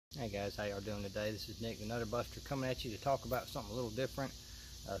Hey guys, how y'all doing today? This is Nick, the Nutter Buster, coming at you to talk about something a little different.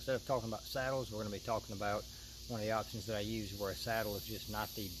 Instead of talking about saddles, we're going to be talking about one of the options that I use where a saddle is just not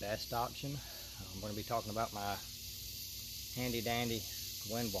the best option. We're going to be talking about my handy dandy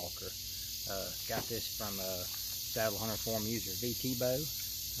Windwalker. Got this from Saddle Hunter Forum user VT Bow.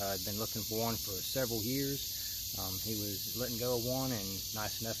 I've been looking for one for several years. He was letting go of one and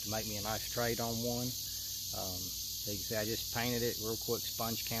nice enough to make me a nice trade on one. So you can see I just painted it real quick,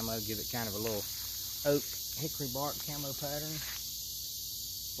 sponge camo, give it kind of a little oak hickory bark camo pattern.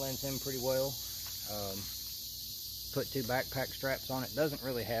 Blends in pretty well. Put two backpack straps on it. Doesn't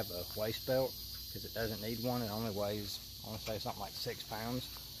really have a waist belt because it doesn't need one. It only weighs, I want to say, something like 6 pounds.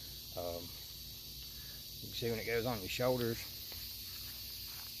 You can see when it goes on your shoulders,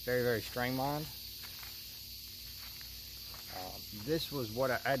 very, very streamlined. This was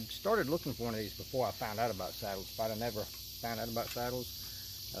what I'd started looking for one of these before I found out about saddles. If I'd have never found out about saddles,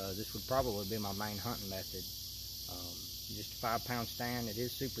 this would probably be my main hunting method. Just a 5-pound stand. It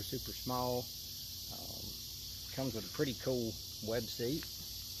is super, super small. Comes with a pretty cool web seat,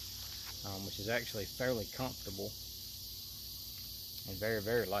 which is actually fairly comfortable and very,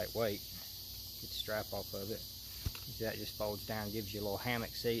 very lightweight. Get the strap off of it. See, that just folds down, gives you a little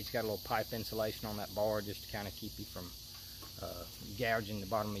hammock seat. It's got a little pipe insulation on that bar just to kind of keep you from gouging the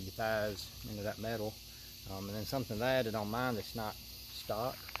bottom of your thighs into that metal. And then something that I added on mine that's not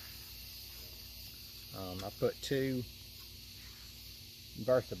stock. I put 2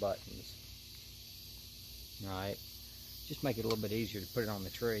 Bertha buttons. Alright, just make it a little bit easier to put it on the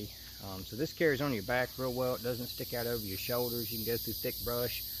tree. So this carries on your back real well. It doesn't stick out over your shoulders. You can go through thick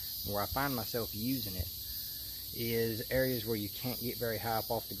brush. And where I find myself using it is areas where you can't get very high up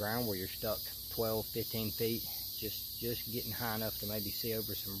off the ground, where you're stuck 12, 15 feet. Just getting high enough to maybe see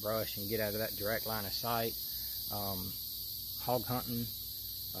over some brush and get out of that direct line of sight. Hog hunting,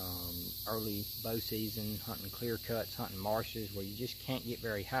 early bow season, hunting clear cuts, hunting marshes where you just can't get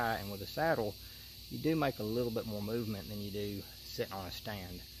very high, and with a saddle you do make a little bit more movement than you do sitting on a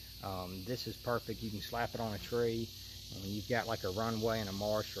stand. This is perfect. You can slap it on a tree, and when you've got like a runway in a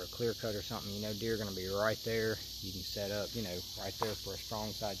marsh or a clear cut or something, you know deer are going to be right there. You can set up, you know, right there for a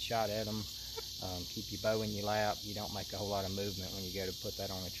strong side shot at them. Keep your bow in your lap. You don't make a whole lot of movement when you go to put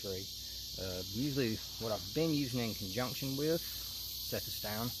that on a tree. Usually what I've been using in conjunction with, set this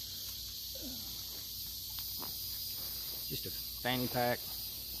down, just a fanny pack.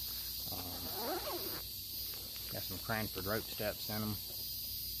 Got some cranford rope steps in them.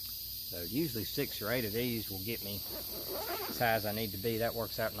 So usually 6 or 8 of these will get me as high as I need to be. That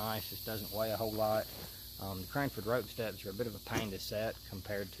works out nice. This doesn't weigh a whole lot. The cranford rope steps are a bit of a pain to set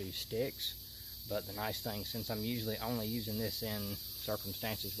compared to sticks. But the nice thing, since I'm usually only using this in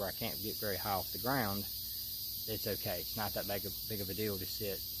circumstances where I can't get very high off the ground, it's okay. It's not that big of a deal to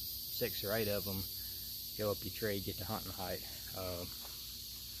sit 6 or 8 of them, go up your tree, get to hunting height.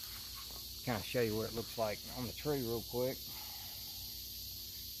 Kind of show you what it looks like on the tree real quick.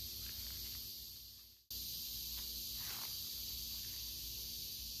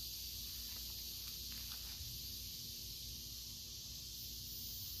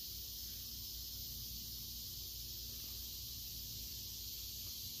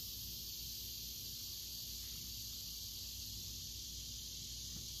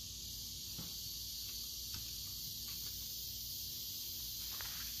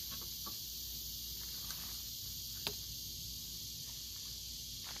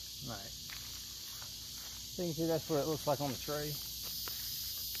 Right. So you can see that's what it looks like on the tree.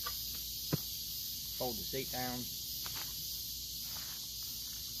 Fold the seat down.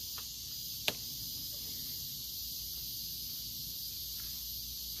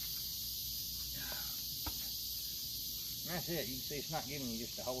 And that's it. You can see it's not giving you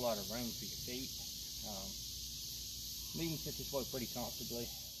just a whole lot of room for your feet. You can sit this way pretty comfortably.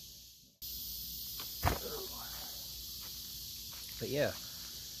 But yeah.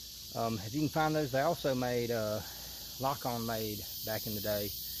 If you can find those, they also made, Loc-On made back in the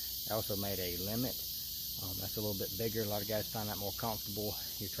day, they also made a limit. That's a little bit bigger. A lot of guys find that more comfortable.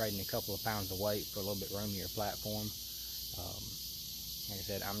 You're trading a couple of pounds of weight for a little bit roomier platform. Like I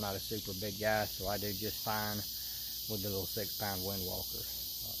said, I'm not a super big guy, so I do just fine with the little 6-pound Windwalker.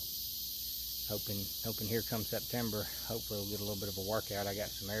 Hoping here come September, hopefully we'll get a little bit of a workout. I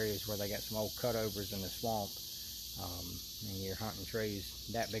got some areas where they got some old cutovers in the swamp. And you're hunting trees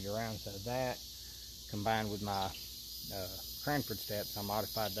that big around, so that combined with my cranford steps, I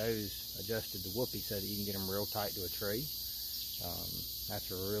modified those, adjusted the whoopee so that you can get them real tight to a tree. That's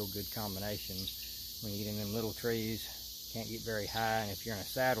a real good combination when you get in them little trees, can't get very high, and if you're in a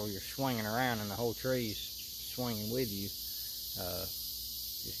saddle, you're swinging around and the whole tree's swinging with you.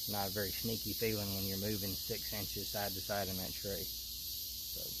 Just not a very sneaky feeling when you're moving 6 inches side to side in that tree.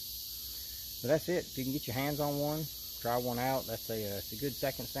 So, but that's it. If you can get your hands on one, try one out. That's it's a good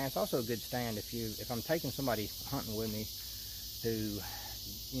second stand. It's also a good stand if I'm taking somebody hunting with me who,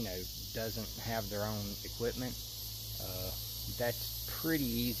 you know, doesn't have their own equipment. That's pretty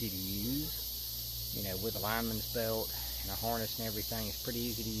easy to use. You know, with a lineman's belt and a harness and everything, it's pretty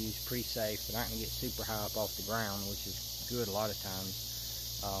easy to use, pretty safe. They're not going to get super high up off the ground, which is good a lot of times.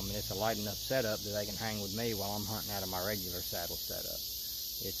 And it's a light enough setup that they can hang with me while I'm hunting out of my regular saddle setup.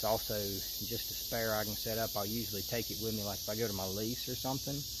 It's also just a spare I can set up. I'll usually take it with me, like if I go to my lease or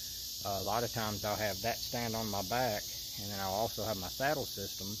something. A lot of times I'll have that stand on my back, and then I'll also have my saddle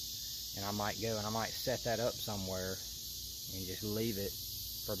system, and I might go and I might set that up somewhere and just leave it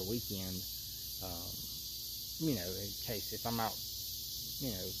for the weekend. You know, in case if I'm out,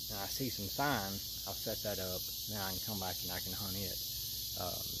 you know, and I see some sign, I'll set that up, and then I can come back and I can hunt it.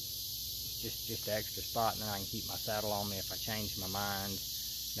 Just an extra spot, and then I can keep my saddle on me if I change my mind.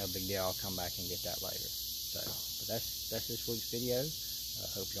 No big deal, I'll come back and get that later. So, but that's this week's video. I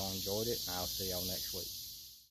hope y'all enjoyed it, and I'll see y'all next week.